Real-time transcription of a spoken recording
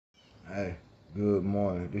Hey, good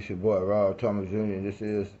morning. This your boy Rob Thomas Jr. and this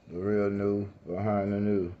is the real news behind the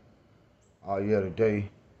news. Today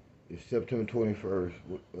is September 21st,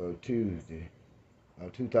 Tuesday,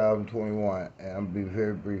 2021, and I'm gonna be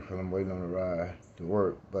very brief because I'm waiting on the ride to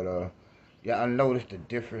work. I noticed the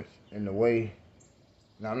difference in the way.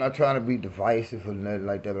 Now, I'm not trying to be divisive or nothing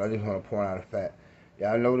like that, but I just want to point out a fact.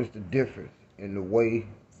 I noticed the difference in the way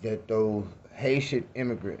that those Haitian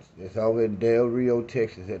immigrants that's over in Del Rio,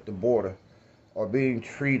 Texas, at the border, are being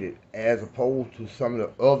treated as opposed to some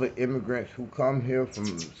of the other immigrants who come here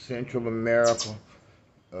from Central America,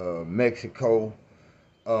 Mexico,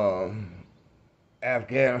 um,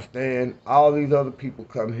 Afghanistan. All these other people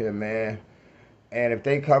come here, man. And if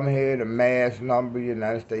they come here in a mass number, the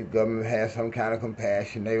United States government has some kind of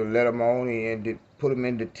compassion. They will let them on in, put them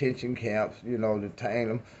in detention camps, detain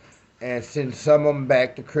them, and send some of them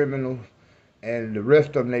back to criminals. And the rest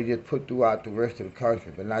of them they just put throughout the rest of the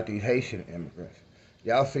country, but not these Haitian immigrants.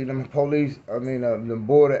 Y'all see them police, them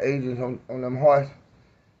border agents on them horses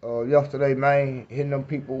yesterday, man, hitting them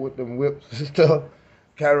people with them whips and stuff.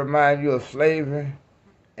 Kind of remind you of slavery.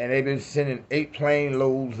 And they've been sending 8 plane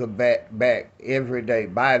loads of back every day.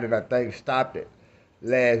 Biden, I think, stopped it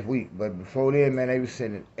last week. But before then, man, they were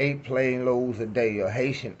sending 8 plane loads a day of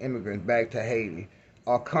Haitian immigrants back to Haiti.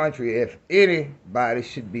 Our country, if anybody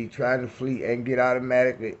should be trying to flee and get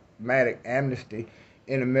automatic amnesty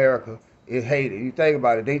in America, is Haiti. You think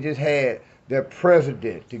about it, they just had their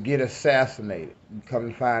president to get assassinated. You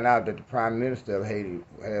come to find out that the prime minister of Haiti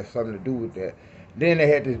has something to do with that. Then they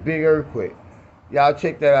had this big earthquake. Y'all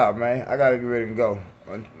check that out, man. I gotta get ready to go.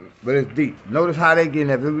 But it's deep. Notice how they getting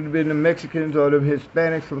that. If it would have been the Mexicans or the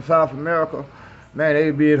Hispanics from South America, man,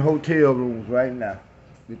 they'd be in hotel rooms right now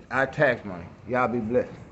with our tax money. Y'all be blessed.